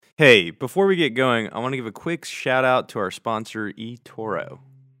Hey, before we get going, I want to give a quick shout out to our sponsor, eToro.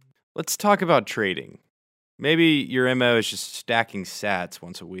 Let's talk about trading. Maybe your MO is just stacking sats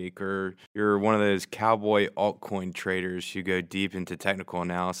once a week, or you're one of those cowboy altcoin traders who go deep into technical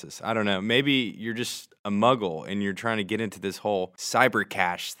analysis. I don't know. Maybe you're just a muggle and you're trying to get into this whole cyber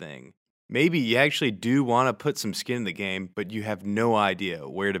cash thing. Maybe you actually do want to put some skin in the game, but you have no idea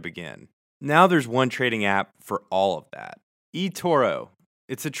where to begin. Now there's one trading app for all of that. eToro.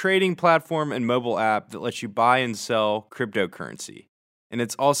 It's a trading platform and mobile app that lets you buy and sell cryptocurrency. And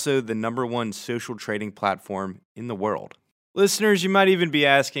it's also the #1 social trading platform in the world. Listeners, you might even be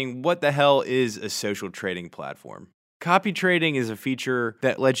asking, what the hell is a social trading platform? Copy trading is a feature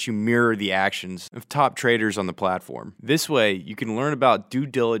that lets you mirror the actions of top traders on the platform. This way, you can learn about due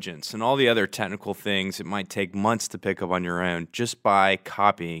diligence and all the other technical things it might take months to pick up on your own just by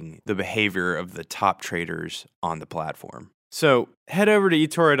copying the behavior of the top traders on the platform. So head over to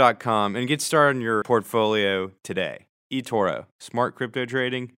eToro.com and get started on your portfolio today. eToro, smart crypto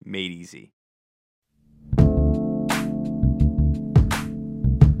trading made easy.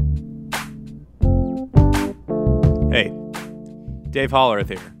 Hey, Dave Hollerith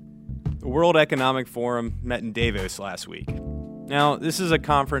here. The World Economic Forum met in Davos last week. Now, this is a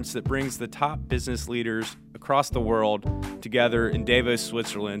conference that brings the top business leaders across the world together in Davos,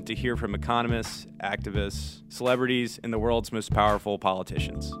 Switzerland, to hear from economists, activists, celebrities, and the world's most powerful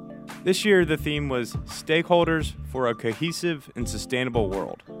politicians. This year, the theme was Stakeholders for a Cohesive and Sustainable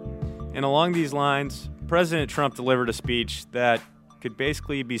World. And along these lines, President Trump delivered a speech that could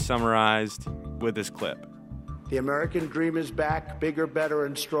basically be summarized with this clip. The American dream is back, bigger, better,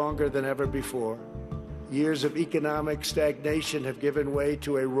 and stronger than ever before. Years of economic stagnation have given way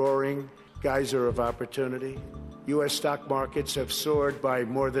to a roaring geyser of opportunity. U.S. stock markets have soared by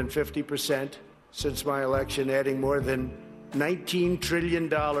more than 50% since my election, adding more than $19 trillion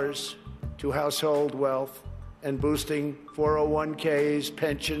to household wealth and boosting 401ks,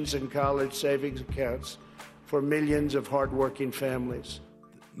 pensions, and college savings accounts for millions of hardworking families.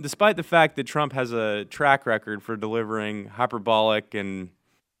 Despite the fact that Trump has a track record for delivering hyperbolic and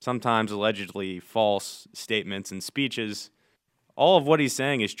sometimes allegedly false statements and speeches, all of what he's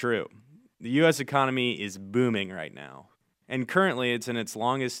saying is true. The U.S. economy is booming right now, and currently it's in its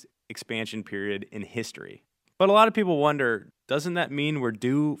longest expansion period in history. But a lot of people wonder, doesn't that mean we're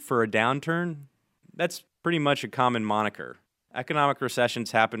due for a downturn? That's pretty much a common moniker. Economic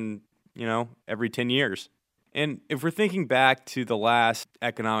recessions happen, every 10 years. And if we're thinking back to the last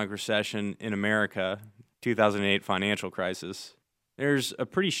economic recession in America, 2008 financial crisis, there's a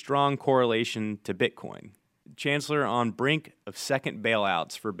pretty strong correlation to Bitcoin. Chancellor on brink of second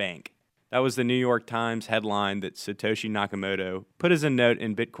bailouts for bank. That was the New York Times headline that Satoshi Nakamoto put as a note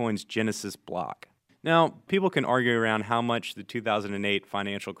in Bitcoin's Genesis block. Now, people can argue around how much the 2008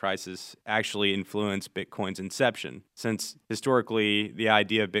 financial crisis actually influenced Bitcoin's inception, since historically the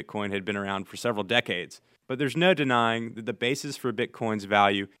idea of Bitcoin had been around for several decades. But there's no denying that the basis for Bitcoin's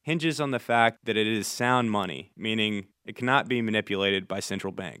value hinges on the fact that it is sound money, meaning it cannot be manipulated by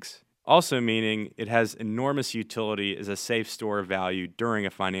central banks. Also meaning it has enormous utility as a safe store of value during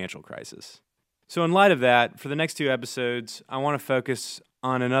a financial crisis. So in light of that, for the next 2 episodes, I want to focus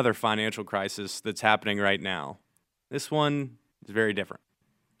on another financial crisis that's happening right now. This one is very different.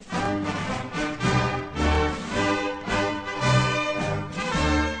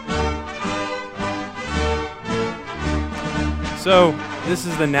 So, this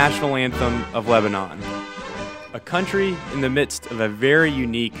is the national anthem of Lebanon, a country in the midst of a very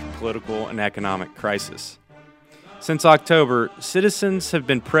unique political and economic crisis. Since October, citizens have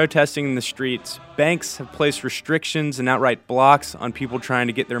been protesting in the streets, banks have placed restrictions and outright blocks on people trying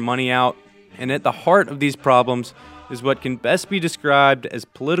to get their money out, and at the heart of these problems is what can best be described as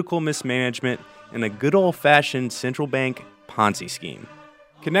political mismanagement and a good old-fashioned central bank Ponzi scheme.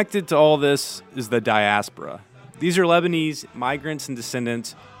 Connected to all this is the diaspora. These are Lebanese migrants and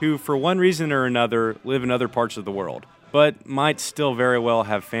descendants who, for one reason or another, live in other parts of the world, but might still very well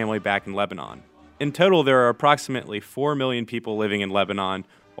have family back in Lebanon. In total, there are approximately 4 million people living in Lebanon,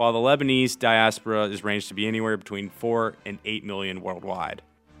 while the Lebanese diaspora is ranged to be anywhere between 4 and 8 million worldwide.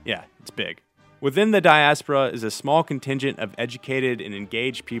 Yeah, it's big. Within the diaspora is a small contingent of educated and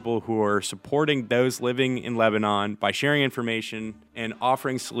engaged people who are supporting those living in Lebanon by sharing information and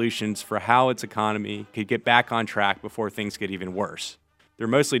offering solutions for how its economy could get back on track before things get even worse. They're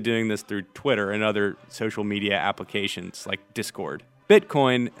mostly doing this through Twitter and other social media applications like Discord.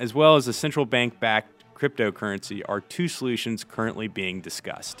 Bitcoin, as well as a central bank-backed cryptocurrency, are 2 solutions currently being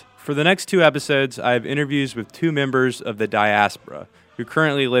discussed. For the next 2 episodes, I have interviews with 2 members of the diaspora who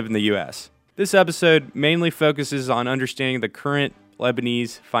currently live in the U.S. This episode mainly focuses on understanding the current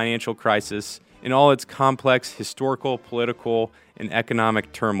Lebanese financial crisis in all its complex historical, political, and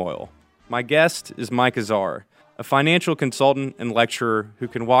economic turmoil. My guest is Mike Azar, a financial consultant and lecturer who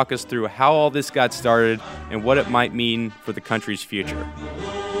can walk us through how all this got started and what it might mean for the country's future.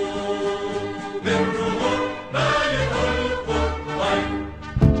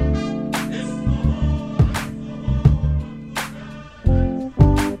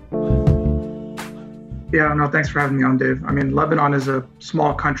 Yeah, no, thanks for having me on, Dave. I mean, Lebanon is a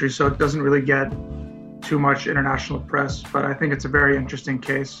small country, so it doesn't really get too much international press, but I think it's a very interesting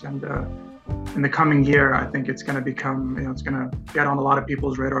case. And in the coming year, I think it's going to become, it's going to get on a lot of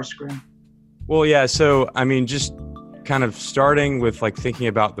people's radar screen. Well, yeah. So, I mean, just kind of starting with thinking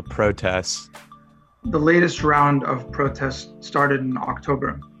about the protests. The latest round of protests started in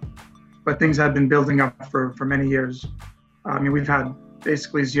October, but things have been building up for many years. I mean, we've had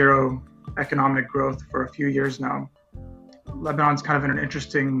basically zero economic growth for a few years now. Lebanon's kind of in an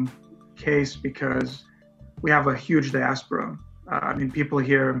interesting case because we have a huge diaspora. I mean, people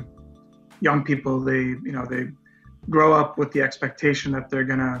here, young people, they grow up with the expectation that they're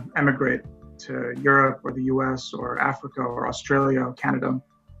going to emigrate to Europe or the US or Africa or Australia or Canada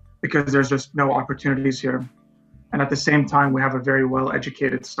because there's just no opportunities here. And at the same time, we have a very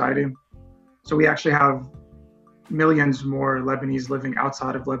well-educated society. So we actually have millions more Lebanese living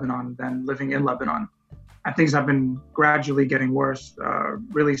outside of Lebanon than living in Lebanon. And things have been gradually getting worse,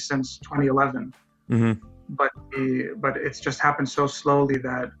 really since 2011. Mm-hmm. But it's just happened so slowly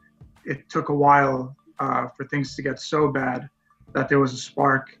that it took a while for things to get so bad that there was a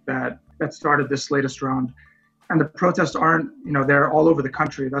spark that started this latest round. And the protests aren't, they're all over the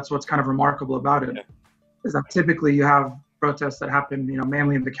country. That's what's kind of remarkable about it, is that typically you have protests that happen,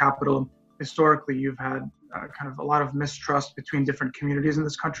 mainly in the capital. Historically, you've had kind of a lot of mistrust between different communities in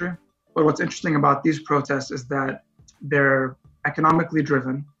this country. But what's interesting about these protests is that they're economically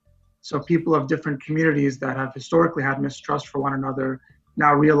driven. So people of different communities that have historically had mistrust for one another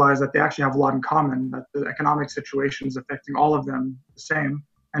now realize that they actually have a lot in common, that the economic situation is affecting all of them the same.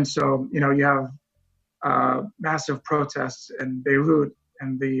 And so, you have massive protests in Beirut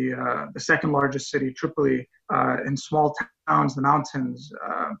and the second largest city, Tripoli, in small towns, the mountains,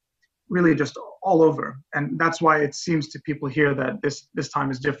 really just all over. And that's why it seems to people here that this time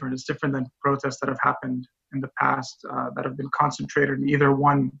is different. It's different than protests that have happened in the past that have been concentrated in either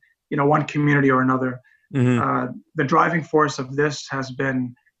one community or another. Mm-hmm. The driving force of this has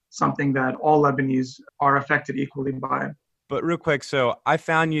been something that all Lebanese are affected equally by. But real quick, so I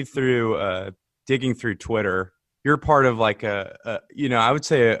found you through digging through Twitter. You're part of I would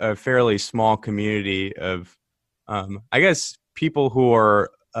say a fairly small community of, I guess, people who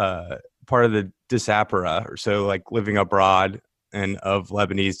are part of the diaspora, or so living abroad and of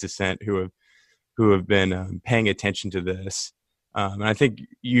Lebanese descent who have been paying attention to this. And I think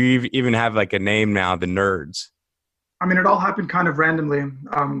you even have a name now, the Nerds. I mean, it all happened kind of randomly.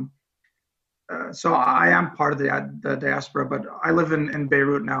 So I am part of the diaspora, but I live in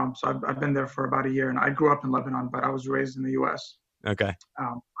Beirut now. So I've been there for about a year, and I grew up in Lebanon, but I was raised in the U.S. Okay.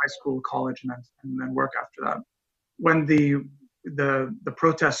 High school, college, and then work after that. When the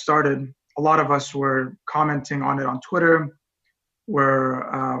protest started, a lot of us were commenting on it on Twitter. We're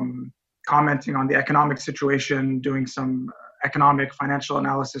commenting on the economic situation, doing some economic financial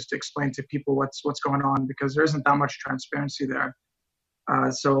analysis to explain to people what's going on, because there isn't that much transparency there.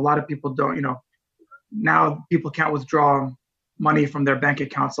 So a lot of people don't, now people can't withdraw money from their bank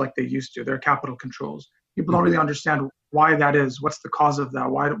accounts like they used to. There are capital controls. People don't really understand why that is. What's the cause of that?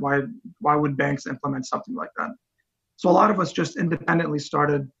 Why would banks implement something like that? So a lot of us just independently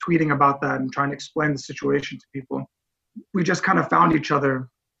started tweeting about that and trying to explain the situation to people. We just kind of found each other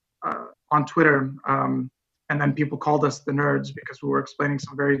on Twitter, and then people called us the Nerds because we were explaining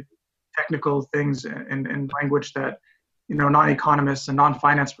some very technical things in language that non-economists and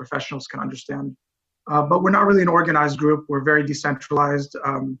non-finance professionals can understand. But we're not really an organized group. We're very decentralized.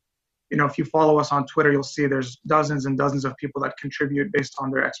 If you follow us on Twitter, you'll see there's dozens and dozens of people that contribute based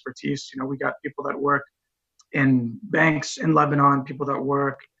on their expertise. We got people that work in banks in Lebanon, people that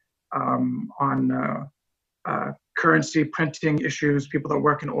work on currency printing issues, people that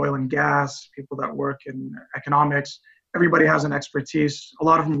work in oil and gas, people that work in economics. Everybody has an expertise. A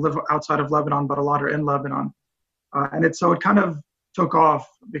lot of them live outside of Lebanon, but a lot are in Lebanon. And it kind of took off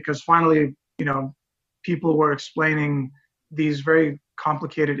because finally, people were explaining these very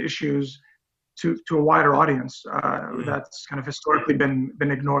complicated issues to a wider audience that's kind of historically been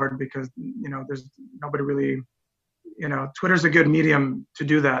ignored because there's nobody really, Twitter's a good medium to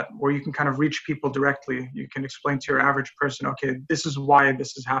do that, where you can kind of reach people directly. You can explain to your average person, okay, this is why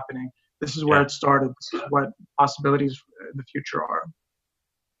this is happening. This is where Yeah. it started. This is what possibilities in the future are.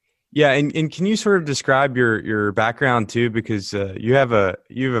 Yeah, and can you sort of describe your background too? Because you have a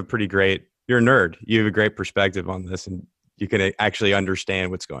pretty great, you're a nerd. You have a great perspective on this, and you can actually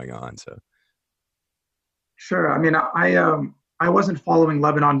understand what's going on. So Sure. I mean, I wasn't following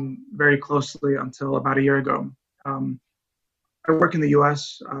Lebanon very closely until about a year ago. Um, I work in the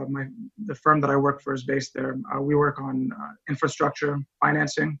U.S. The firm that I work for is based there. We work on infrastructure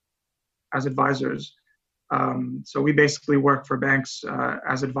financing as advisors. So we basically work for banks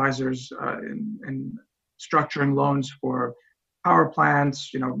as advisors in structuring loans for power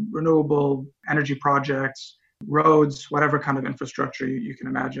plants, renewable energy projects, roads, whatever kind of infrastructure you can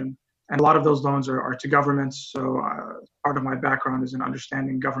imagine. And a lot of those loans are to governments. So part of my background is in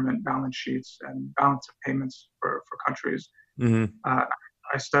understanding government balance sheets and balance of payments for countries. hmm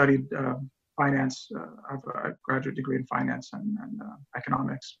I studied finance. I have a graduate degree in finance and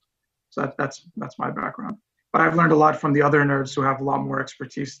economics. So that's my background. But I've learned a lot from the other nerds who have a lot more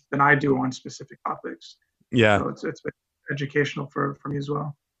expertise than I do on specific topics. yeah, So it's been educational for me as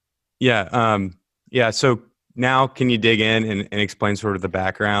well. yeah, yeah. So now, can you dig in and explain sort of the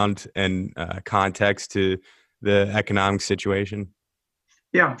background and context to the economic situation?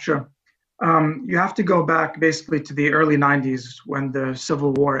 Yeah, sure. You have to go back basically to the early 90s when the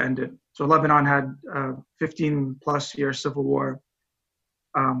civil war ended. So Lebanon had a 15 plus year civil war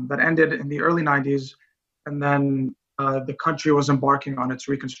that ended in the early 90s. And then the country was embarking on its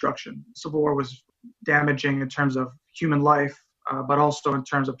reconstruction. The civil war was damaging in terms of human life, but also in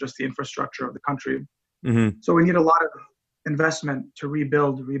terms of just the infrastructure of the country. hmm So we need a lot of investment to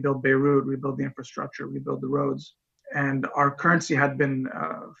rebuild Beirut, rebuild the infrastructure, rebuild the roads. And our currency had been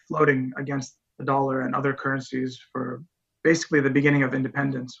floating against the dollar and other currencies for basically the beginning of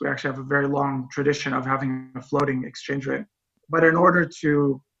independence. We actually have a very long tradition of having a floating exchange rate. But in order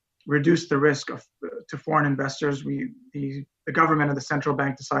to reduce the risk to foreign investors, the government and the central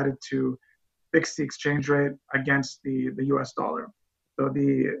bank decided to fix the exchange rate against the US dollar. So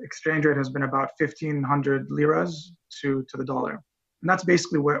the exchange rate has been about 1,500 liras to the dollar. And that's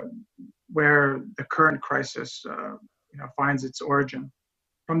basically where the current crisis finds its origin.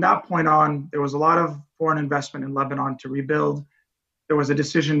 From that point on, there was a lot of foreign investment in Lebanon to rebuild. There was a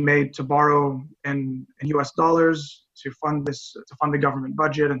decision made to borrow in US dollars to fund the government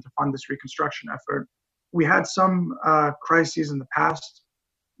budget and to fund this reconstruction effort. We had some crises in the past,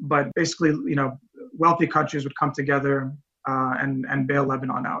 but basically, wealthy countries would come together and bail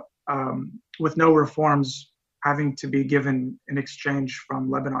Lebanon out, with no reforms having to be given in exchange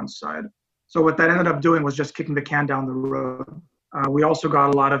from Lebanon's side. So what that ended up doing was just kicking the can down the road. We also got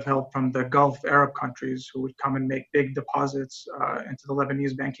a lot of help from the Gulf Arab countries who would come and make big deposits into the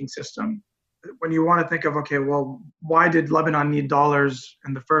Lebanese banking system. When you want to think of, okay, well, why did Lebanon need dollars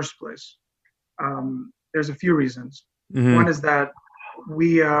in the first place? There's a few reasons. hmm One is that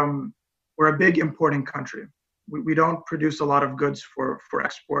we're a big importing country. We don't produce a lot of goods for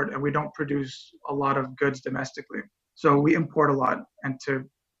export, and we don't produce a lot of goods domestically. So we import a lot, and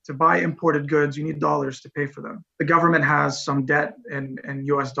to buy imported goods, you need dollars to pay for them. The government has some debt in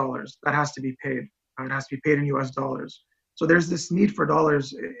US dollars that has to be paid. It has to be paid in US dollars. So there's this need for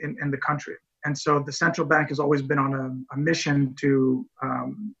dollars in the country. And so the central bank has always been on a mission to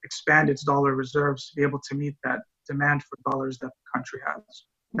expand its dollar reserves to be able to meet that demand for dollars that the country has.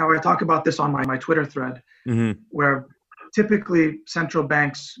 Now, I talk about this on my Twitter thread, hmm where typically central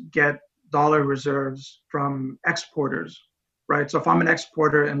banks get dollar reserves from exporters, right? So if I'm an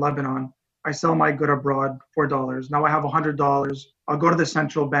exporter in Lebanon, I sell my good abroad for dollars. Now I have $100. I'll go to the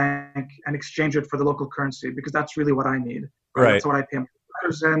central bank and exchange it for the local currency because that's really what I need. Right? Right. That's what I pay my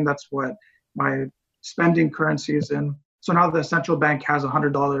dollars in. That's what my spending currency is in. So now the central bank has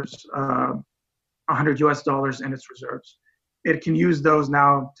 $100, 100 US dollars in its reserves. It can use those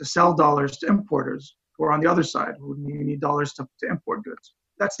now to sell dollars to importers who are on the other side, who need dollars to import goods.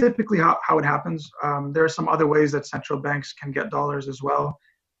 That's typically how it happens. There are some other ways that central banks can get dollars as well.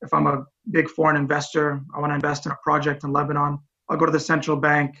 If I'm a big foreign investor, I want to invest in a project in Lebanon, I'll go to the central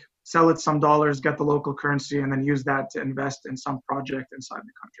bank, sell it some dollars, get the local currency, and then use that to invest in some project inside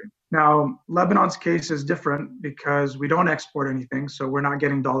the country. Now, Lebanon's case is different because we don't export anything, so we're not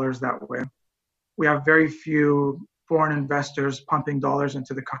getting dollars that way. We have very few foreign investors pumping dollars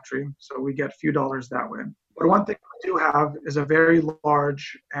into the country, so we get few dollars that way. But one thing we do have is a very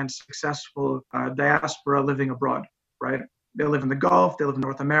large and successful diaspora living abroad, right? They live in the Gulf, they live in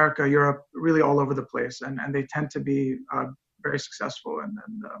North America, Europe, really all over the place, and they tend to be very successful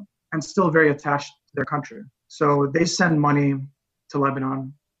and still very attached to their country. So they send money to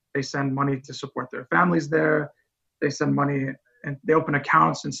Lebanon, they send money to support their families there, they send money and they open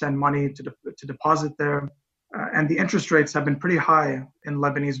accounts and send money to deposit there. And the interest rates have been pretty high in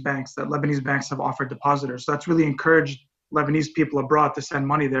Lebanese banks that Lebanese banks have offered depositors. So that's really encouraged Lebanese people abroad to send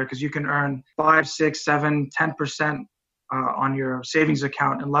money there because you can earn 5, 6, 7, 10% on your savings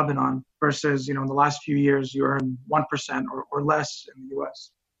account in Lebanon versus, in the last few years, you earn 1% or less in the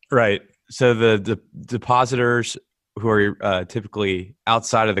US. Right. So the depositors who are typically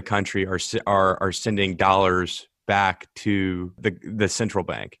outside of the country are sending dollars back to the central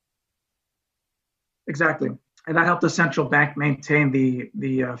bank. Exactly. And that helped the central bank maintain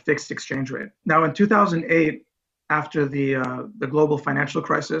the fixed exchange rate. Now, in 2008, after the global financial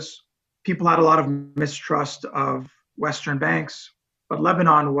crisis, people had a lot of mistrust of Western banks, but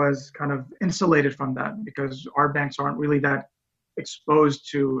Lebanon was kind of insulated from that because our banks aren't really that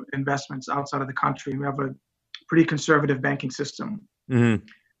exposed to investments outside of the country. We have a pretty conservative banking system. Mm-hmm.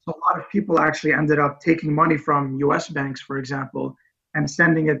 So a lot of people actually ended up taking money from US banks, for example, and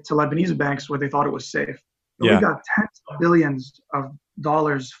sending it to Lebanese banks where they thought it was safe. But we got tens of billions of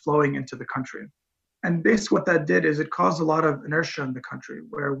dollars flowing into the country. And basically what that did is it caused a lot of inertia in the country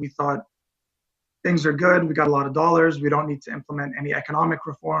where we thought things are good, we got a lot of dollars, we don't need to implement any economic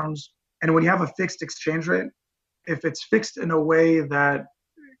reforms. And when you have a fixed exchange rate, if it's fixed in a way that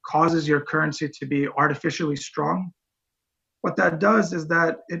causes your currency to be artificially strong, what that does is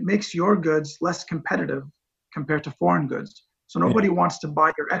that it makes your goods less competitive compared to foreign goods. So nobody wants to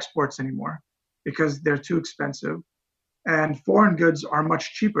buy your exports anymore because they're too expensive. And foreign goods are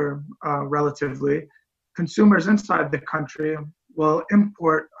much cheaper relatively. Consumers inside the country will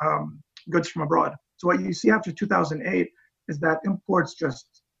import goods from abroad. So what you see after 2008 is that imports just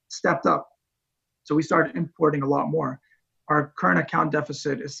stepped up. So we started importing a lot more. Our current account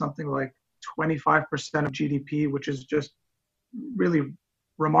deficit is something like 25% of GDP, which is just really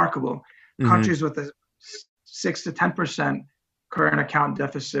remarkable. Mm-hmm. Countries with a 6 to 10% current account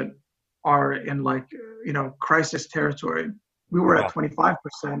deficit are in crisis territory. We were at 25%,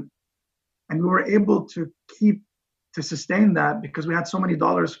 and we were able to sustain that because we had so many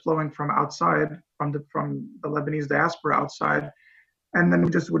dollars flowing from outside, from the Lebanese diaspora outside, and then we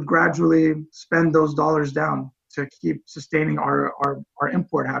just would gradually spend those dollars down to keep sustaining our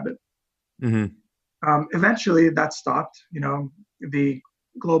import habit. Mm-hmm. Eventually, that stopped. The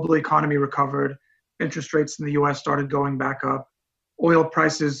global economy recovered. Interest rates in the U.S. started going back up. Oil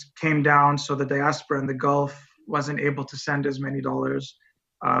prices came down, so the diaspora in the Gulf wasn't able to send as many dollars.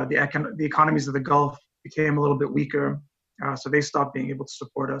 The economies of the Gulf became a little bit weaker, so they stopped being able to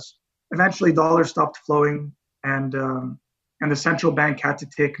support us. Eventually, dollars stopped flowing, and the central bank had to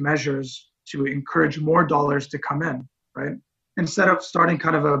take measures to encourage more dollars to come in, right? Instead of starting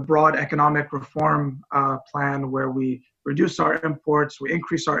kind of a broad economic reform plan where we reduce our imports, we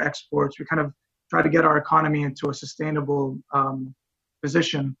increase our exports, we kind of try to get our economy into a sustainable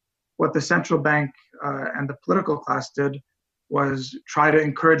position. What the central bank and the political class did was try to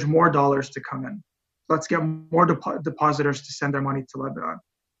encourage more dollars to come in. Let's get more depositors to send their money to Lebanon.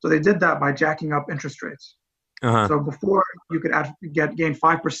 So they did that by jacking up interest rates. Uh-huh. So before you could gain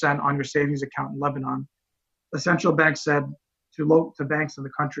 5% on your savings account in Lebanon, the central bank said to banks in the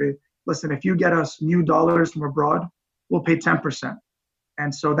country, listen, if you get us new dollars from abroad, we'll pay 10%.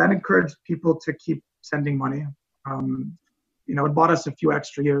 And so that encouraged people to keep sending money. It bought us a few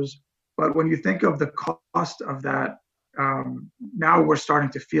extra years. But when you think of the cost of that, now we're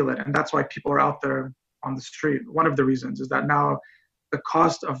starting to feel it. And that's why people are out there on the street. One of the reasons is that now the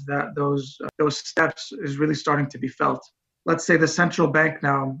cost of those steps is really starting to be felt. Let's say the central bank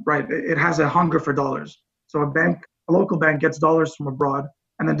now, right, it has a hunger for dollars. So a local bank gets dollars from abroad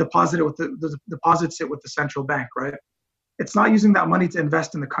and then deposits it with the central bank, right? It's not using that money to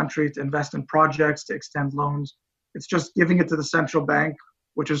invest in the country, to invest in projects, to extend loans. It's just giving it to the central bank,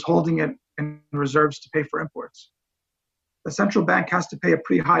 which is holding it in reserves to pay for imports. The central bank has to pay a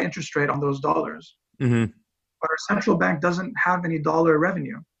pretty high interest rate on those dollars. Mm-hmm. But our central bank doesn't have any dollar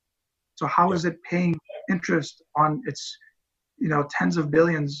revenue. So how is it paying interest on its, tens of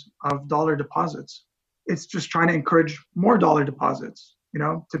billions of dollar deposits? It's just trying to encourage more dollar deposits,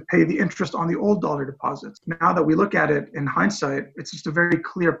 to pay the interest on the old dollar deposits. Now that we look at it in hindsight, it's just a very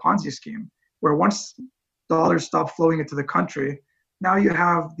clear Ponzi scheme where once dollars stop flowing into the country, now you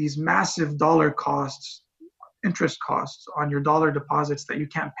have these massive dollar costs, interest costs on your dollar deposits that you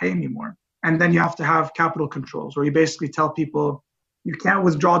can't pay anymore. And then you have to have capital controls where you basically tell people you can't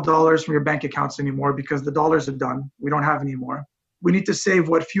withdraw dollars from your bank accounts anymore because the dollars are done. We don't have any more. We need to save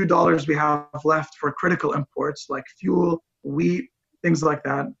what few dollars we have left for critical imports like fuel, wheat, things like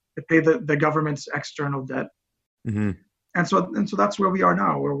that, to pay the government's external debt. Mm-hmm. And so that's where we are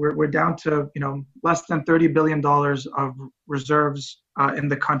now. We're down to less than $30 billion of reserves in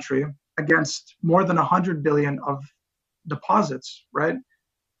the country against more than 100 billion of deposits, right?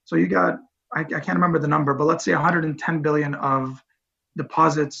 So you got, I can't remember the number, but let's say 110 billion of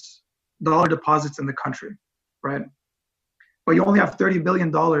deposits, dollar deposits in the country, right? But you only have $30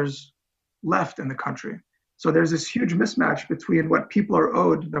 billion left in the country. So there's this huge mismatch between what people are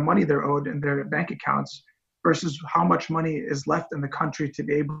owed, the money they're owed in their bank accounts, versus how much money is left in the country to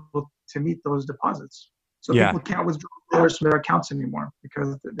be able to meet those deposits. So Yeah. people can't withdraw dollars from their accounts anymore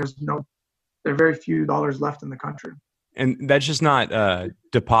because there are very few dollars left in the country. And that's just not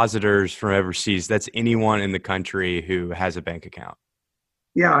depositors from overseas. That's anyone in the country who has a bank account.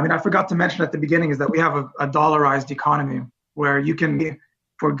 Yeah, I mean, I forgot to mention at the beginning is that we have a dollarized economy where you can pay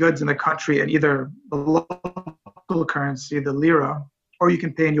for goods in the country in either the local currency, the lira, or you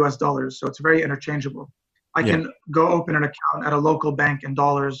can pay in US dollars. So it's very interchangeable. I can go open an account at a local bank in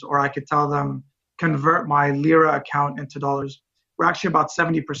dollars, or I could tell them, convert my lira account into dollars. We're actually about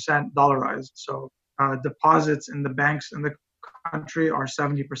 70% dollarized. So deposits in the banks in the country are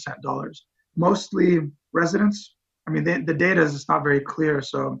 70% dollars. Mostly residents. I mean, the data is not very clear.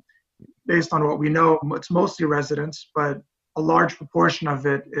 So based on what we know, it's mostly residents, but a large proportion of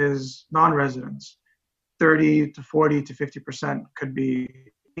it is non-residents. 30 to 40 to 50% could be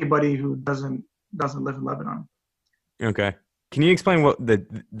anybody who doesn't live in Lebanon. Okay. Can you explain what the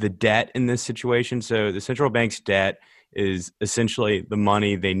debt in this situation? So the central bank's debt is essentially the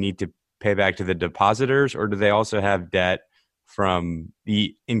money they need to pay back to the depositors, or do they also have debt from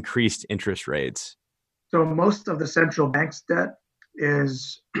the increased interest rates? So most of the central bank's debt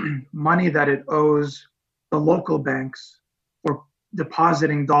is money that it owes the local banks for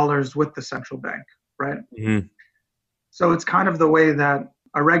depositing dollars with the central bank, right? Mm-hmm. So it's kind of the way that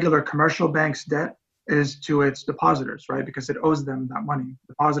a regular commercial bank's debt is to its depositors, right? Because it owes them that money.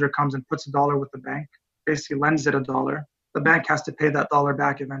 The depositor comes and puts $1 with the bank, basically lends it $1. The bank has to pay that $1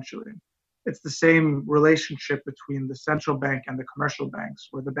 back eventually. It's the same relationship between the central bank and the commercial banks,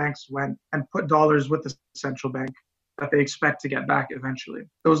 where the banks went and put dollars with the central bank that they expect to get back eventually.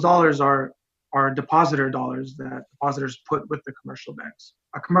 Those dollars are depositor dollars that depositors put with the commercial banks.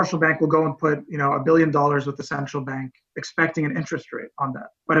 A commercial bank will go and put, $1 billion with the central bank, expecting an interest rate on that.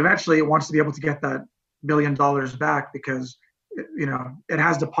 But eventually it wants to be able to get that $1 billion back because, it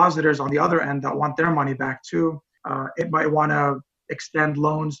has depositors on the other end that want their money back too. It might want to extend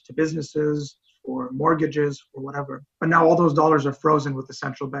loans to businesses or mortgages or whatever. But now all those dollars are frozen with the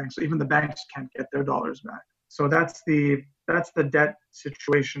central bank. So even the banks can't get their dollars back. So that's the debt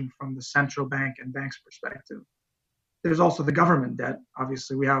situation from the central bank and bank's perspective. There's also the government debt.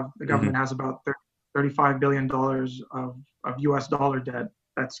 Obviously, the government has about $35 billion of US dollar debt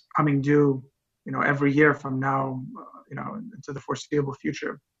that's coming due, every year from now, into the foreseeable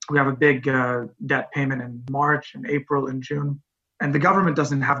future. We have a big debt payment in March, in April, in June. And the government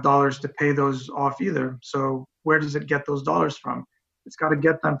doesn't have dollars to pay those off either. So where does it get those dollars from? It's got to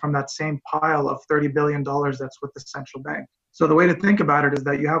get them from that same pile of $30 billion that's with the central bank. So the way to think about it is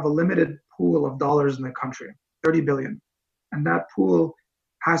that you have a limited pool of dollars in the country, 30 billion. And that pool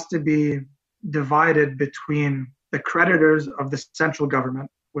has to be divided between the creditors of the central government,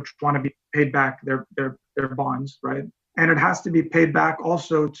 which want to be paid back their bonds, right? And it has to be paid back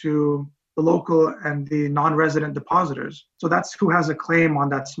also to the local and the non-resident depositors. So that's who has a claim on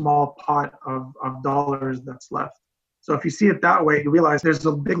that small pot of dollars that's left. So if you see it that way, you realize there's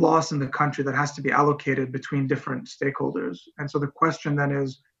a big loss in the country that has to be allocated between different stakeholders. And so the question then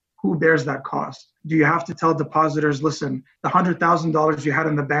is, who bears that cost? Do you have to tell depositors, listen, the $100,000 you had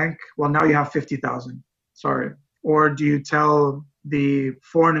in the bank, well, now you have 50,000. Sorry. Or do you tell the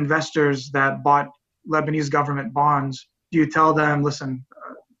foreign investors that bought Lebanese government bonds, do you tell them, listen,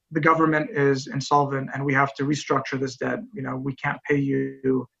 the government is insolvent and we have to restructure this debt. We can't pay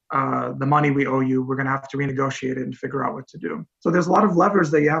you the money we owe you. We're going to have to renegotiate it and figure out what to do. So there's a lot of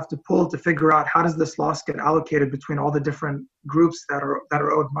levers that you have to pull to figure out how does this loss get allocated between all the different groups that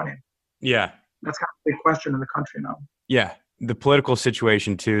are owed money. Yeah. That's kind of a big question in the country now. Yeah. The political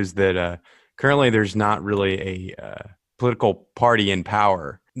situation too is that currently there's not really a political party in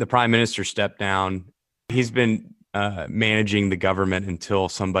power. The prime minister stepped down. He's been managing the government until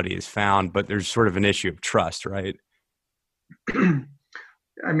somebody is found, but there's sort of an issue of trust, right?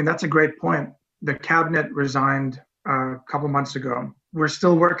 I mean, that's a great point. The cabinet resigned a couple months ago. We're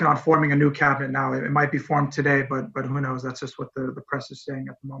still working on forming a new cabinet now. It might be formed today, but who knows? That's just what the press is saying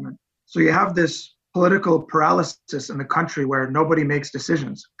at the moment. So you have this political paralysis in the country where nobody makes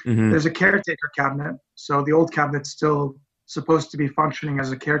decisions. Mm-hmm. There's a caretaker cabinet. So the old cabinet's still supposed to be functioning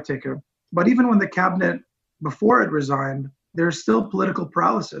as a caretaker. But even when the cabinet before it resigned, there's still political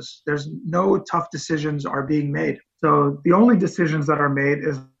paralysis. There's no tough decisions are being made. So the only decisions that are made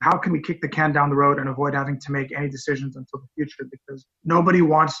is how can we kick the can down the road and avoid having to make any decisions until the future, because nobody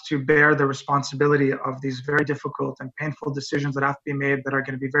wants to bear the responsibility of these very difficult and painful decisions that have to be made that are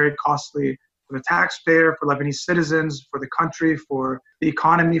going to be very costly for the taxpayer, for Lebanese citizens, for the country, for the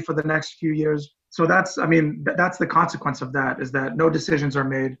economy for the next few years. So that's the consequence of that, is that no decisions are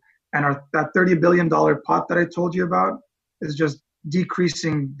made. And that $30 billion pot that I told you about is just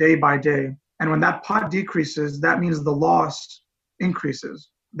decreasing day by day. And when that pot decreases, that means the loss increases.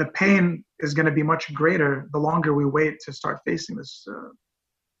 The pain is going to be much greater the longer we wait to start facing this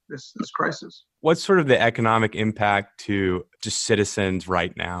crisis. What's sort of the economic impact to just citizens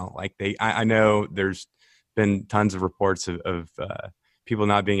right now? Like I know there's been tons of reports of people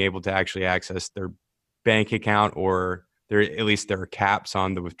not being able to actually access their bank account, or at least there are caps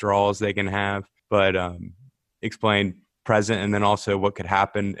on the withdrawals they can have. But explain present and then also what could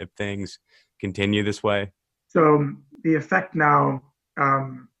happen if things continue this way. So the effect now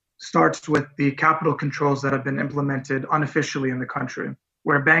starts with the capital controls that have been implemented unofficially in the country,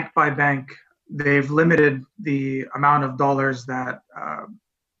 where bank by bank, they've limited the amount of dollars that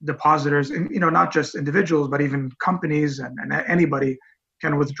depositors, and not just individuals, but even companies and anybody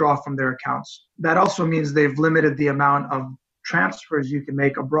can withdraw from their accounts. That also means they've limited the amount of transfers you can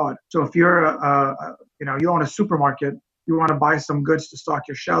make abroad. So if you're you own a supermarket, you want to buy some goods to stock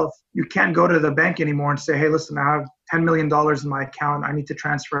your shelf, you can't go to the bank anymore and say, hey, listen, I have $10 million in my account. I need to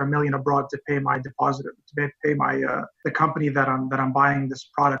transfer $1 million abroad to pay my depositor, to pay my the company that I'm buying this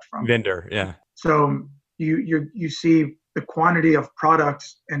product from. Vendor, yeah. So you see the quantity of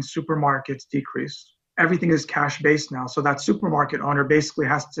products in supermarkets decrease. Everything is cash-based now. So that supermarket owner basically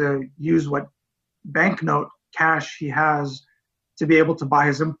has to use what banknote cash he has to be able to buy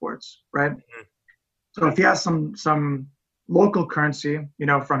his imports, right? Mm-hmm. So if he has some local currency,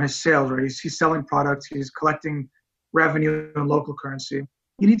 from his sales, right? He's selling products, he's collecting revenue in local currency.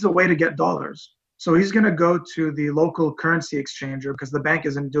 He needs a way to get dollars. So he's going to go to the local currency exchanger because the bank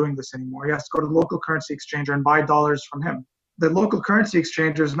isn't doing this anymore. He has to go to the local currency exchanger and buy dollars from him. The local currency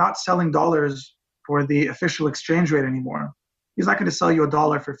exchanger is not selling dollars for the official exchange rate anymore. He's not going to sell you $1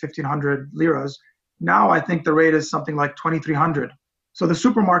 for 1,500 liras. Now I think the rate is something like 2,300. So the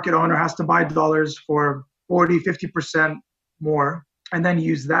supermarket owner has to buy dollars for 40, 50% more, and then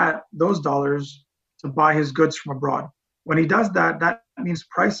use those dollars to buy his goods from abroad. When he does that, that means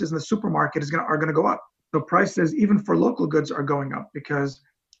prices in the supermarket are going to go up. So prices, even for local goods, are going up because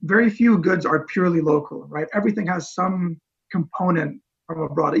very few goods are purely local, right? Everything has some component from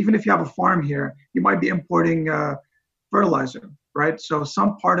abroad. Even if you have a farm here, you might be importing fertilizer, right? So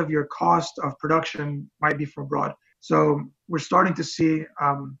some part of your cost of production might be from abroad. So we're starting to see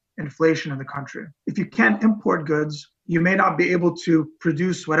inflation in the country. If you can't import goods, you may not be able to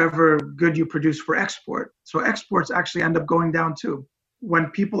produce whatever good you produce for export. So exports actually end up going down too.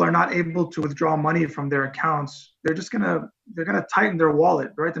 When people are not able to withdraw money from their accounts, they're gonna tighten their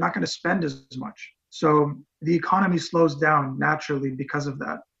wallet, right? They're not gonna spend as much. So the economy slows down naturally because of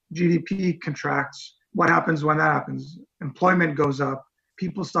that. GDP contracts. What happens when that happens? Employment goes up.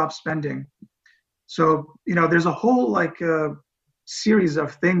 People stop spending. So, there's a whole series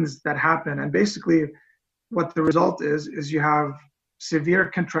of things that happen. And basically what the result is you have severe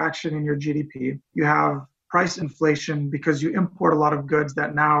contraction in your GDP. You have price inflation because you import a lot of goods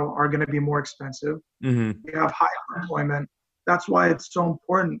that now are going to be more expensive. Mm-hmm. You have high unemployment. That's why it's so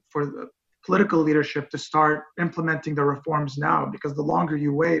important for the political leadership to start implementing the reforms now, because the longer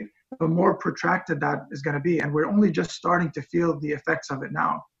you wait, the more protracted that is going to be. And we're only just starting to feel the effects of it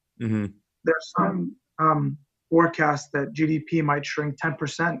now. Mm-hmm. There's some forecasts that GDP might shrink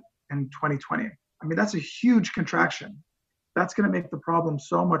 10% in 2020. I mean, that's a huge contraction. That's going to make the problem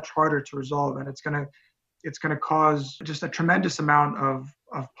so much harder to resolve, and it's going to cause just a tremendous amount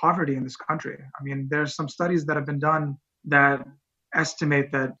of poverty in this country. I mean, there's some studies that have been done that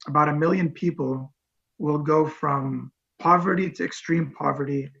estimate that about 1 million people will go from poverty to extreme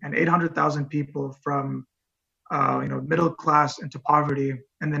poverty, and 800,000 people from middle class into poverty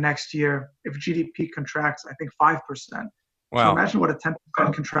in the next year if GDP contracts, I think 5%. Wow. So imagine what a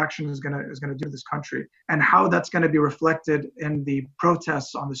 10% contraction is gonna do to this country, and how that's gonna be reflected in the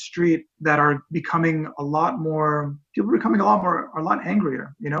protests on the street that are becoming a lot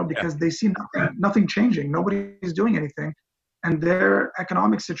angrier, because they see nothing changing. Nobody's doing anything, and their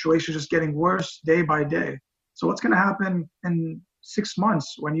economic situation is just getting worse day by day. So what's gonna happen in 6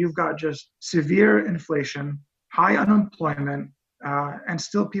 months when you've got just severe inflation, high unemployment, and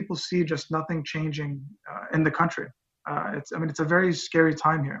still people see just nothing changing in the country? It's a very scary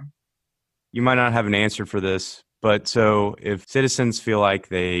time here. You might not have an answer for this, but so if citizens feel like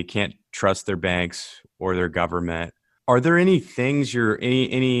they can't trust their banks or their government, are there any things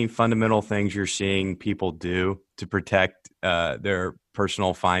any fundamental things you're seeing people do to protect their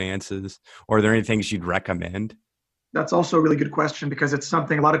personal finances, or are there any things you'd recommend? That's also a really good question because it's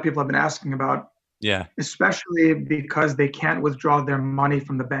something a lot of people have been asking about, Yeah. especially because they can't withdraw their money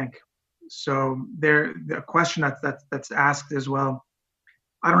from the bank. So the question that's asked is, well,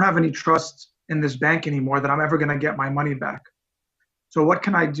 I don't have any trust in this bank anymore that I'm ever going to get my money back. So what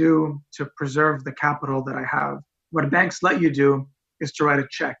can I do to preserve the capital that I have? What banks let you do is to write a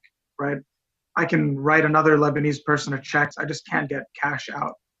check, right? I can write another Lebanese person a check. I just can't get cash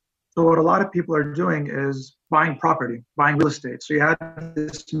out. So what a lot of people are doing is buying property, buying real estate. So you had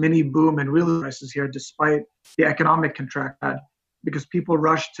this mini boom in real estate prices here, despite the economic contraction, because people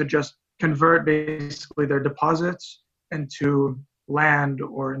rushed to just convert basically their deposits into land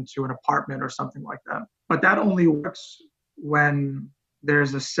or into an apartment or something like that. But that only works when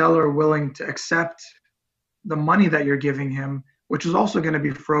there's a seller willing to accept the money that you're giving him, which is also going to be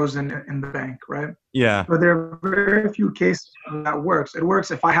frozen in the bank, right? Yeah. But there are very few cases where that works. It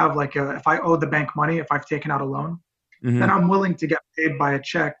works if I have if I owe the bank money, if I've taken out a loan, then I'm willing to get paid by a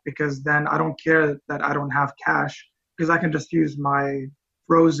check because then I don't care that I don't have cash because I can just use my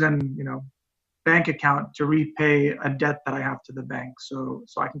frozen, bank account to repay a debt that I have to the bank. So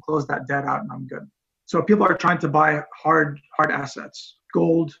I can close that debt out and I'm good. So people are trying to buy hard assets,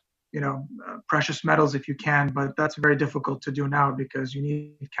 gold, precious metals if you can, but that's very difficult to do now because you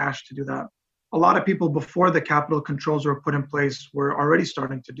need cash to do that. A lot of people before the capital controls were put in place were already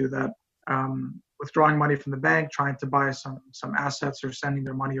starting to do that, withdrawing money from the bank, trying to buy some assets or sending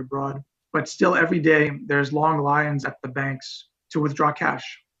their money abroad. But still every day there's long lines at the banks to withdraw cash.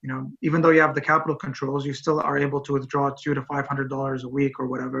 Even though you have the capital controls, you still are able to withdraw $200 to $500 a week or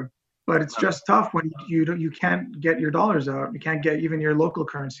whatever. But it's just tough when you can't get your dollars out. You can't get even your local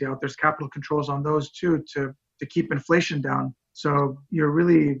currency out. There's capital controls on those too to keep inflation down. So you're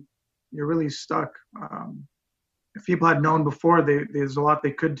really stuck. If people had known before, there's a lot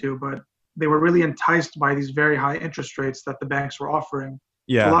they could do, but they were really enticed by these very high interest rates that the banks were offering.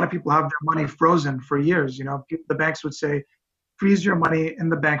 Yeah. So a lot of people have their money frozen for years. The banks would say, freeze your money in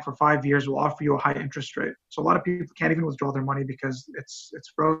the bank for 5 years, we'll offer you a high interest rate. So a lot of people can't even withdraw their money because it's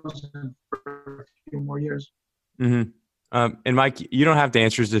frozen for a few more years. Mm-hmm. And Mike, you don't have to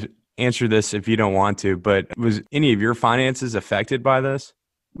answer this if you don't want to, but was any of your finances affected by this?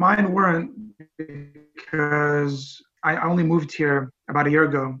 Mine weren't because I only moved here about a year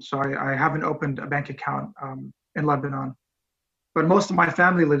ago. So I haven't opened a bank account in Lebanon. But most of my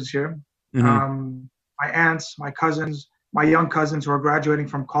family lives here. Mm-hmm. My aunts, my cousins, my young cousins who are graduating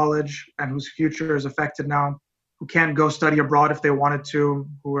from college and whose future is affected now, who can't go study abroad if they wanted to,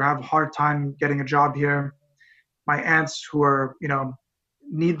 who have a hard time getting a job here. My aunts who are,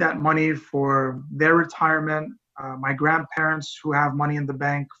 need that money for their retirement. My grandparents who have money in the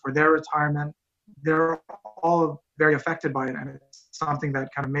bank for their retirement. They're all very affected by it. And it's something that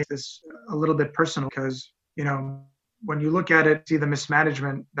kind of makes this a little bit personal because, when you look at it, see the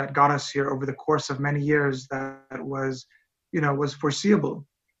mismanagement that got us here over the course of many years that was foreseeable.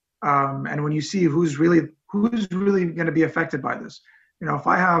 And when you see who's really going to be affected by this, if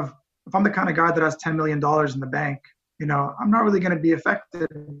I'm the kind of guy that has $10 million in the bank, I'm not really going to be affected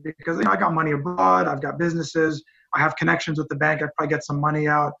because I got money abroad, I've got businesses, I have connections with the bank, I probably get some money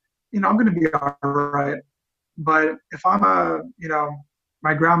out, I'm going to be all right. But if I'm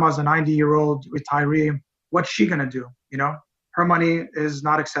my grandma's a 90-year-old retiree, what's she going to do? Her money is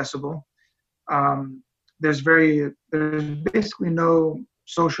not accessible. There's basically no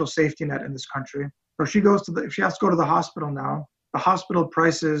social safety net in this country. So if she has to go to the hospital now, the hospital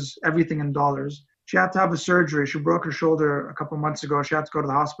prices everything in dollars. She had to have a surgery. She broke her shoulder a couple months ago. She had to go to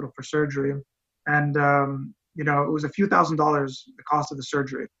the hospital for surgery. And, it was a few $1,000s, the cost of the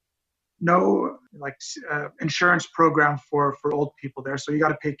surgery. No insurance program for old people there. So you got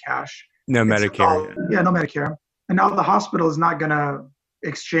to pay cash. No Medicare. Yeah, no Medicare. And now the hospital is not going to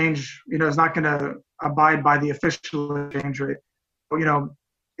exchange, is not going to abide by the official exchange rate.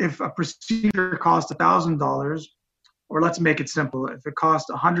 If a procedure costs $1,000, or let's make it simple, if it costs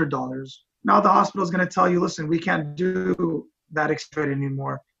 $100, now the hospital is going to tell you, listen, we can't do that exchange rate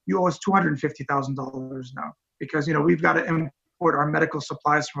anymore. You owe us $250,000 now because, we've got to import our medical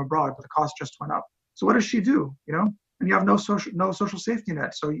supplies from abroad, but the cost just went up. So what does she do? And you have no social safety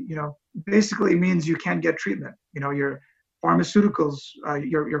net. So, basically it means you can't get treatment. Your pharmaceuticals,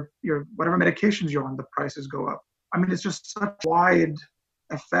 your whatever medications you're on, the prices go up. I mean, it's just such a wide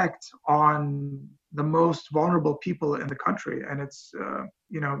effect on the most vulnerable people in the country. And it's,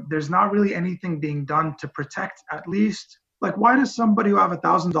 there's not really anything being done to protect at least, like, why does somebody who have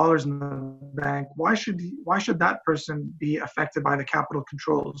 $1,000 in the bank, why should that person be affected by the capital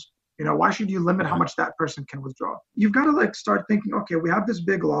controls? Why should you limit how much that person can withdraw? You've got to like start thinking, okay, we have this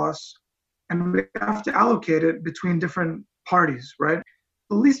big loss and we have to allocate it between different parties, right?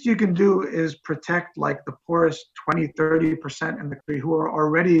 The least you can do is protect like the poorest 20, 30% in the country who are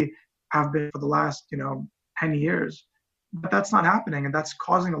already have been for the last, 10 years. But that's not happening. And that's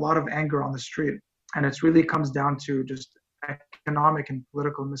causing a lot of anger on the street. And it really comes down to just economic and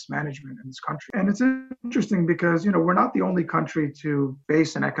political mismanagement in this country. And it's interesting because, we're not the only country to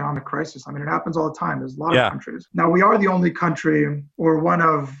face an economic crisis. I mean, it happens all the time. There's a lot of countries. Now, we are the only country, or one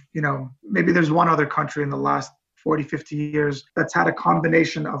of, maybe there's one other country in the last 40, 50 years that's had a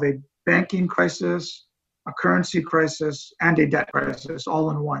combination of a banking crisis, a currency crisis, and a debt crisis all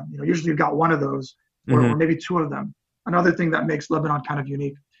in one. Usually you've got one of those, or maybe two of them. Another thing that makes Lebanon kind of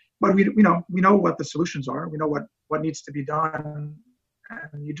unique. But we know what the solutions are. We know what needs to be done,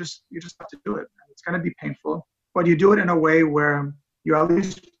 and you just have to do it. It's going to be painful, but you do it in a way where you at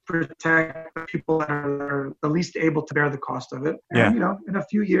least protect the people that are the least able to bear the cost of it. And in a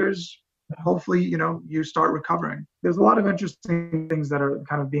few years, hopefully, you start recovering. There's a lot of interesting things that are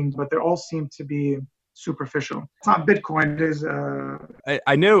kind of being, but they all seem to be superficial. It's not Bitcoin. It is.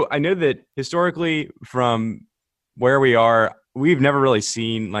 I know that historically, from where we are, we've never really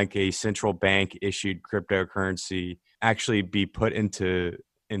seen like a central bank issued cryptocurrency actually be put into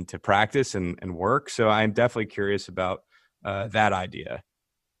practice and work. So I'm definitely curious about that idea.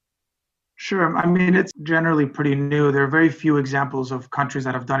 Sure. I mean, it's generally pretty new. There are very few examples of countries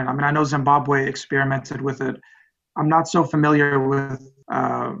that have done it. I mean, I know Zimbabwe experimented with it. I'm not so familiar with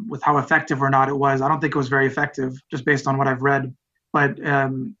how effective or not it was. I don't think it was very effective, just based on what I've read. But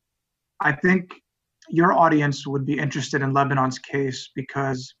I think your audience would be interested in Lebanon's case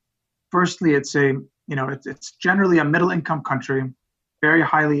because, firstly, it's it's generally a middle-income country, very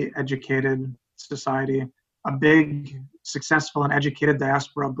highly educated society, a big, successful, and educated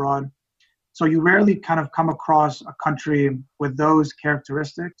diaspora abroad. So you rarely kind of come across a country with those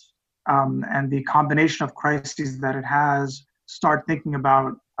characteristics, and the combination of crises that it has. Start thinking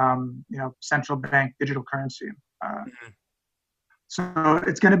about central bank digital currency. So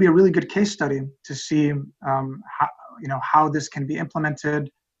it's going to be a really good case study to see how this can be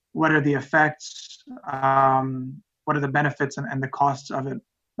implemented, what are the effects, what are the benefits and the costs of it.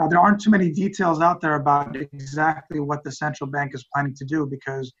 Now, there aren't too many details out there about exactly what the central bank is planning to do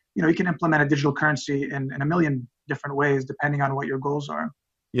because you can implement a digital currency in a million different ways depending on what your goals are.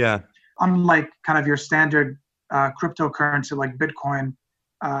 Yeah. Unlike kind of your standard cryptocurrency like Bitcoin,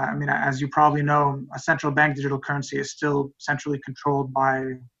 as you probably know, a central bank digital currency is still centrally controlled by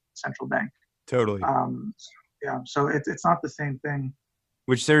central bank. Totally. So it's not the same thing.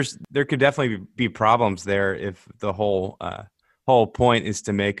 Which there could definitely be problems there if the whole point is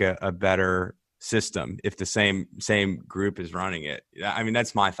to make a better system if the same group is running it. I mean,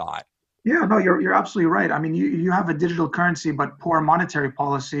 that's my thought. Yeah, no, you're absolutely right. I mean, you have a digital currency but poor monetary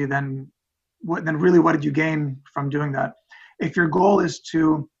policy, then what did you gain from doing that? If your goal is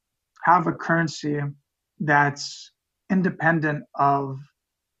to have a currency that's independent of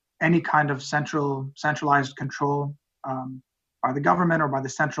any kind of centralized control by the government or by the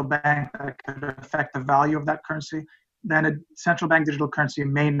central bank that could affect the value of that currency, then a central bank digital currency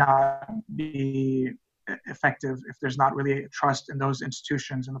may not be effective if there's not really trust in those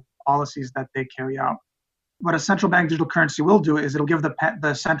institutions and the policies that they carry out. What a central bank digital currency will do is it'll give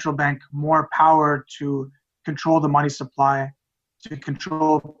the central bank more power to control the money supply, to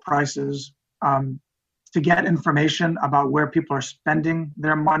control prices, to get information about where people are spending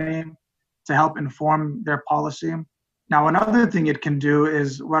their money, to help inform their policy. Now, another thing it can do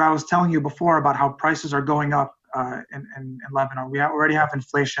is what I was telling you before about how prices are going up in Lebanon. We already have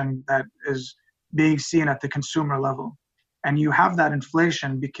inflation that is being seen at the consumer level. And you have that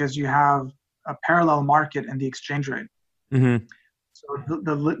inflation because you have a parallel market in the exchange rate. Mm-hmm. So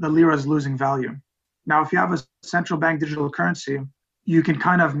the lira is losing value. Now, if you have a central bank digital currency, you can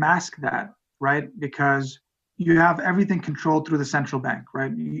kind of mask that, right? Because you have everything controlled through the central bank,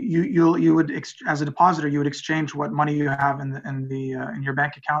 right? You would as a depositor, you would exchange what money you have in your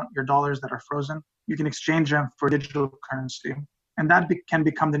bank account, your dollars that are frozen. You can exchange them for digital currency, and that can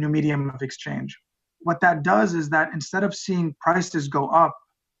become the new medium of exchange. What that does is that instead of seeing prices go up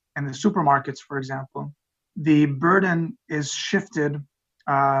in the supermarkets, for example, the burden is shifted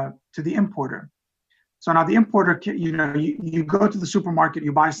to the importer. So now the importer, you go to the supermarket,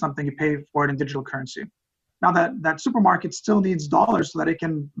 you buy something, you pay for it in digital currency. Now that supermarket still needs dollars so that it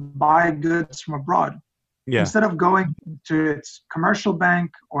can buy goods from abroad. Yeah. Instead of going to its commercial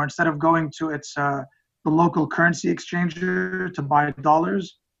bank, or instead of going to its the local currency exchanger to buy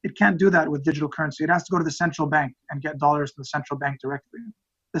dollars, it can't do that with digital currency. It has to go to the central bank and get dollars from the central bank directly.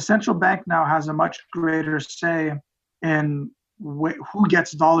 The central bank now has a much greater say in who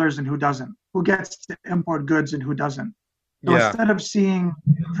gets dollars and who doesn't, who gets to import goods and who doesn't. So instead of seeing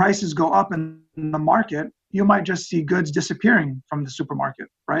prices go up in the market, you might just see goods disappearing from the supermarket,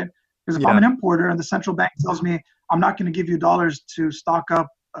 right? Because if I'm an importer and the central bank tells me I'm not going to give you dollars to stock up,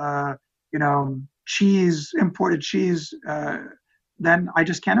 cheese, imported cheese, then I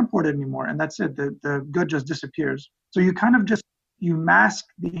just can't import it anymore, and that's it. The good just disappears. So you mask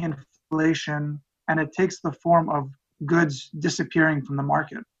the inflation, and it takes the form of goods disappearing from the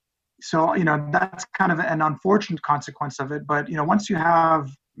market. So that's kind of an unfortunate consequence of it. But once you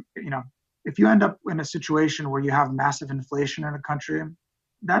have, if you end up in a situation where you have massive inflation in a country,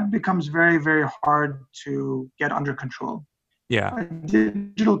 that becomes very, very hard to get under control. Yeah.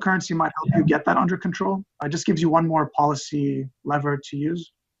 Digital currency might help you get that under control. It just gives you one more policy lever to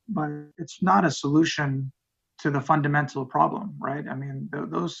use, but it's not a solution to the fundamental problem, right? I mean,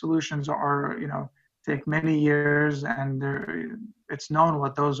 those solutions are, take many years, and it's known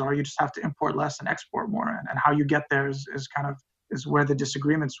what those are. You just have to import less and export more, and how you get there is where the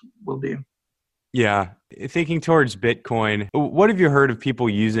disagreements will be. Yeah. Thinking towards Bitcoin, what have you heard of people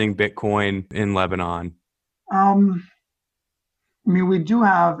using Bitcoin in Lebanon? I mean, we do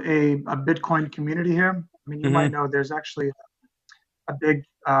have a Bitcoin community here. I mean, you might know there's actually a big,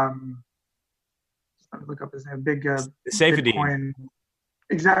 look up his name, big Saifedean. Bitcoin.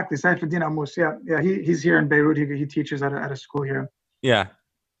 Exactly, Saifedean Ammous. Yeah. He's here in Beirut. He teaches at a school here. Yeah.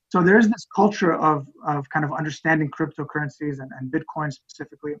 So there's this culture of kind of understanding cryptocurrencies and Bitcoin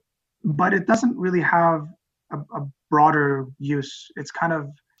specifically, but it doesn't really have a broader use. It's kind of,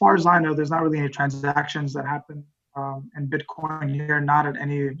 as far as I know, there's not really any transactions that happen in Bitcoin here, not at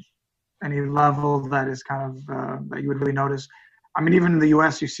any level that is kind of that you would really notice. I mean, even in the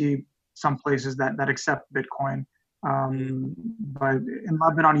US, you see some places that accept Bitcoin, but in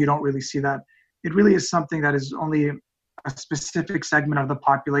Lebanon, you don't really see that. It really is something that is only a specific segment of the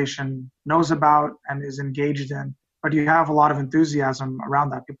population knows about and is engaged in. But you have a lot of enthusiasm around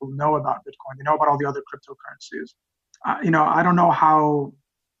that. People know about Bitcoin. They know about all the other cryptocurrencies. I don't know how,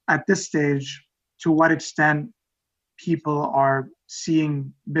 at this stage, to what extent people are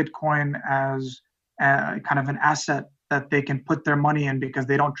seeing Bitcoin as kind of an asset that they can put their money in because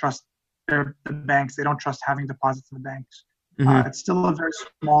they don't trust the banks. They don't trust having deposits in the banks. It's still a very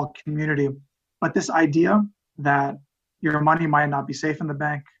small community. But this idea that your money might not be safe in the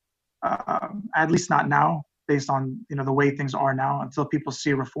bank, at least not now, based on the way things are now, until people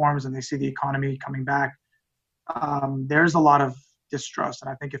see reforms and they see the economy coming back, there's a lot of distrust.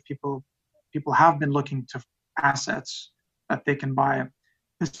 And I think if people have been looking to assets that they can buy.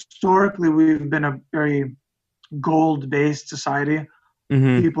 Historically, we've been a very gold-based society.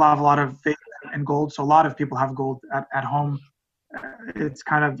 People have a lot of faith in gold, so a lot of people have gold at home.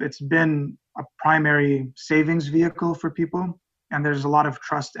 It's been a primary savings vehicle for people, and there's a lot of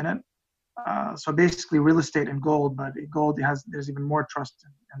trust in it. So basically, real estate and gold, but there's even more trust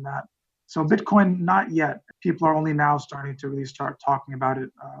in that. So Bitcoin, not yet. People are only now starting to really start talking about it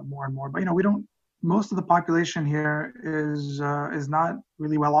more and more. But most of the population here is not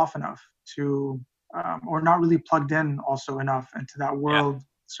really well off enough to, or not really plugged in also enough into that world. Yeah.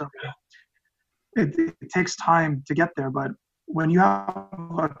 So it takes time to get there. But when you have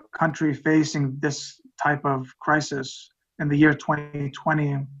a country facing this type of crisis in the year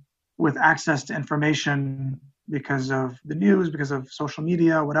 2020, with access to information because of the news, because of social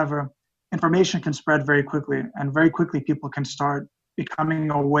media, whatever, information can spread very quickly, and very quickly people can start becoming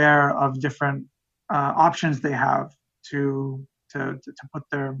aware of different options they have to put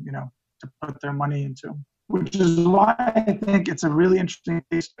their money into, which is why I think it's a really interesting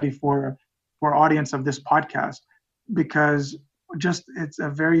case study for audience of this podcast, because it's a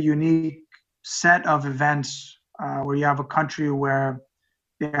very unique set of events where you have a country where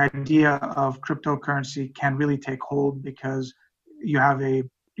the idea of cryptocurrency can really take hold, because you have a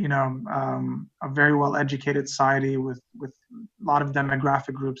very well-educated society with a lot of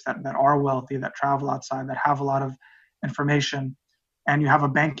demographic groups that are wealthy, that travel outside, that have a lot of information. And you have a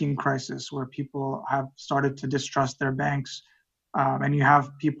banking crisis where people have started to distrust their banks. And you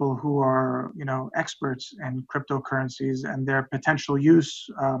have people who are, experts in cryptocurrencies and their potential use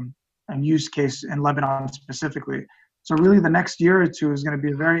and use case in Lebanon specifically. So really the next year or two is going to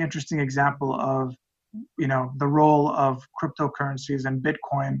be a very interesting example of, the role of cryptocurrencies and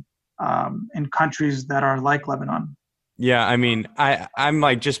Bitcoin in countries that are like Lebanon. Yeah, I mean, I'm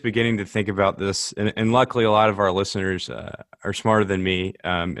like just beginning to think about this, and luckily a lot of our listeners are smarter than me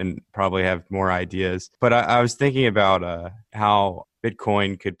and probably have more ideas. But I was thinking about how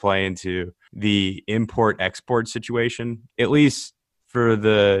Bitcoin could play into the import-export situation, at least for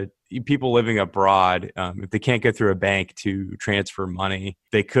the people living abroad. If they can't go through a bank to transfer money,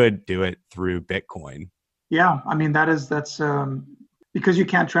 they could do it through Bitcoin. Yeah, I mean that's because you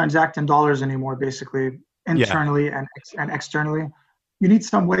can't transact in dollars anymore, basically Yeah, internally and externally. You need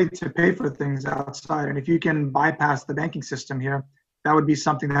some way to pay for things outside, and if you can bypass the banking system here, that would be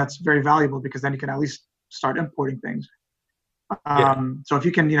something that's very valuable because then you can at least start importing things. yeah, So if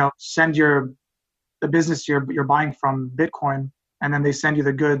you can, send the business you're buying from Bitcoin, and then they send you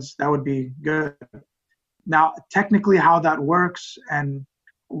the goods, that would be good. Now, technically, how that works and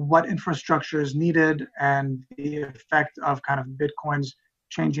what infrastructure is needed and the effect of kind of Bitcoin's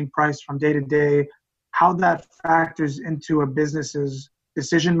changing price from day to day, how that factors into a business's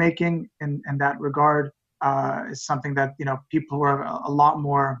decision making in that regard is something that people who are a lot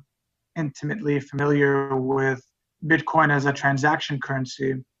more intimately familiar with Bitcoin as a transaction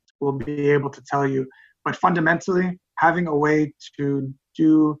currency will be able to tell you. But fundamentally, having a way to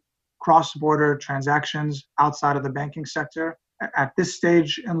do cross-border transactions outside of the banking sector at this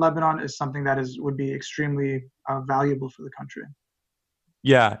stage in Lebanon is something that would be extremely valuable for the country.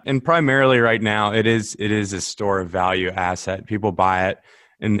 yeah. And primarily right now, it is a store of value asset. People buy it,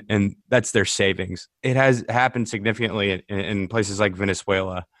 and that's their savings. It has happened significantly in places like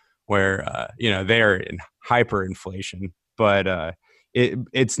Venezuela, where they are in hyperinflation, but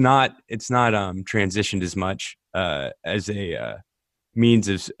it's not transitioned as much as a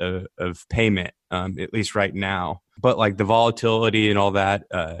means of payment, at least right now. But like the volatility and all that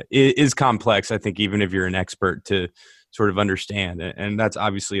is complex. I think even if you're an expert to sort of understand, and that's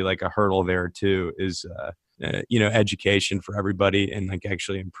obviously like a hurdle there too. Is education for everybody and like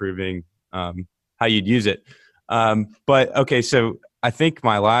actually improving how you'd use it. But okay, so I think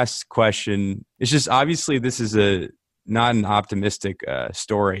my last question is just obviously this is not an optimistic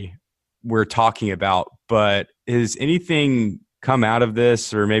story we're talking about, but is anything come out of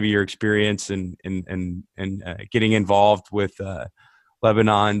this, or maybe your experience in getting involved with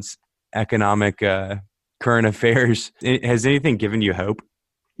Lebanon's economic current affairs? Has anything given you hope?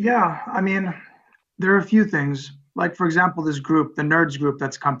 Yeah, I mean, there are a few things. Like, for example, this group, the Nerds group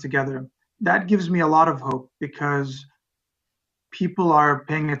that's come together, that gives me a lot of hope because people are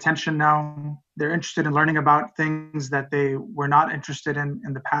paying attention now. They're interested in learning about things that they were not interested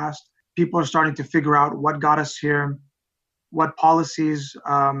in the past. People are starting to figure out what got us here, what policies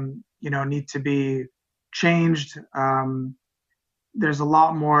need to be changed. There's a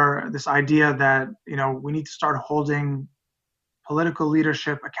lot more this idea that we need to start holding political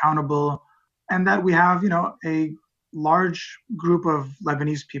leadership accountable, and that we have a large group of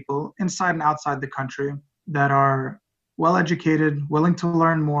Lebanese people inside and outside the country that are well educated, willing to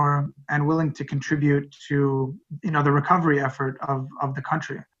learn more, and willing to contribute to the recovery effort of the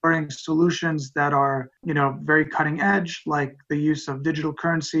country. Bring solutions that are very cutting edge, like the use of digital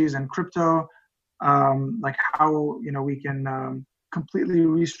currencies and crypto, like how we can completely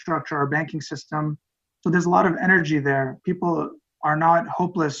restructure our banking system. So there's a lot of energy there. People are not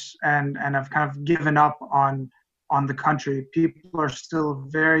hopeless and have kind of given up on the country. People are still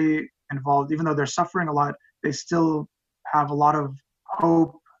very involved, even though they're suffering a lot. They still have a lot of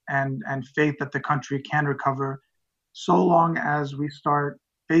hope and faith that the country can recover, so long as we start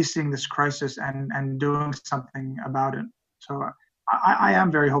facing this crisis and doing something about it. So I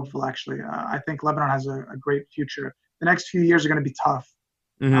am very hopeful, actually. I think Lebanon has a great future. The next few years are going to be tough.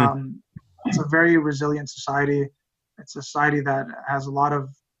 Mm-hmm. It's a very resilient society. It's a society that has a lot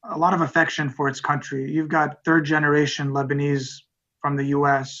of affection for its country. You've got third generation Lebanese from the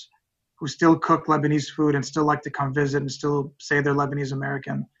U.S. who still cook Lebanese food and still like to come visit and still say they're Lebanese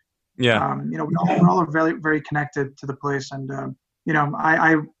American. Yeah. We're all very, very connected to the place. And,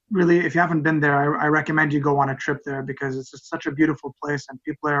 I really, if you haven't been there, I recommend you go on a trip there because it's just such a beautiful place and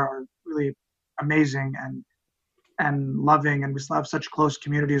people there are really amazing and loving. And we still have such close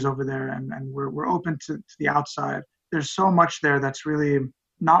communities over there and we're open to the outside. There's so much there that's really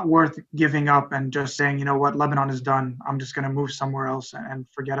not worth giving up and just saying, you know what, Lebanon is done. I'm just going to move somewhere else and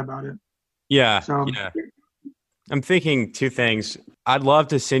forget about it. Yeah. So Yeah. I'm thinking two things. I'd love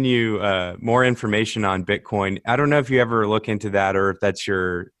to send you more information on Bitcoin. I don't know if you ever look into that or if that's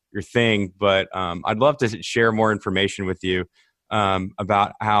your thing, but I'd love to share more information with you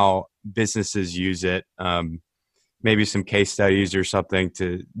about how businesses use it. Maybe some case studies or something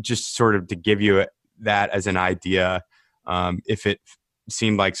to just sort of to give you that as an idea. If it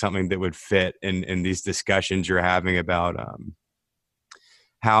seemed like something that would fit in these discussions you're having about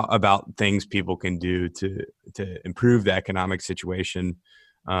how about things people can do to improve the economic situation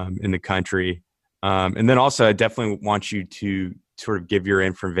in the country. And then also, I definitely want you to sort of give your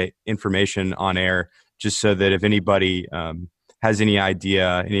information on air, just so that if anybody has any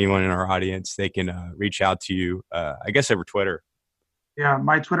idea, anyone in our audience, they can reach out to you, I guess over Twitter. Yeah,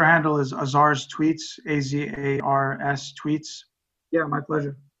 my Twitter handle is Azars Tweets, AZARS Tweets. Yeah, my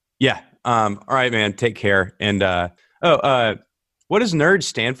pleasure. Yeah. All right, man. Take care. And what does NERD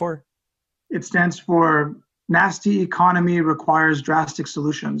stand for? It stands for Nasty Economy Requires Drastic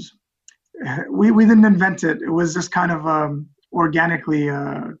Solutions. We didn't invent it. It was just kind of organically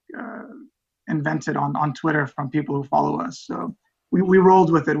invented on Twitter from people who follow us. So we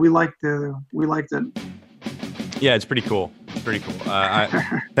rolled with it. We liked it. Yeah, it's pretty cool. It's pretty cool.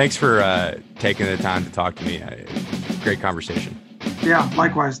 Thanks for taking the time to talk to me. Great conversation. Yeah,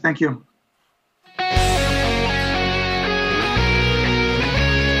 likewise. Thank you.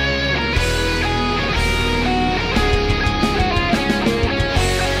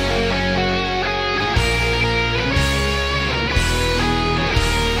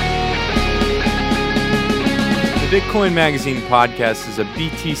 The Bitcoin Magazine podcast is a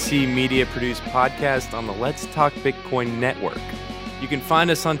BTC Media produced podcast on the Let's Talk Bitcoin network. You can find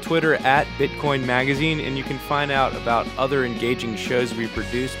us on Twitter at Bitcoin Magazine, and you can find out about other engaging shows we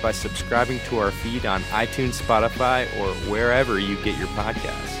produce by subscribing to our feed on iTunes, Spotify, or wherever you get your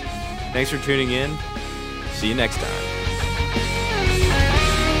podcasts. Thanks for tuning in. See you next time.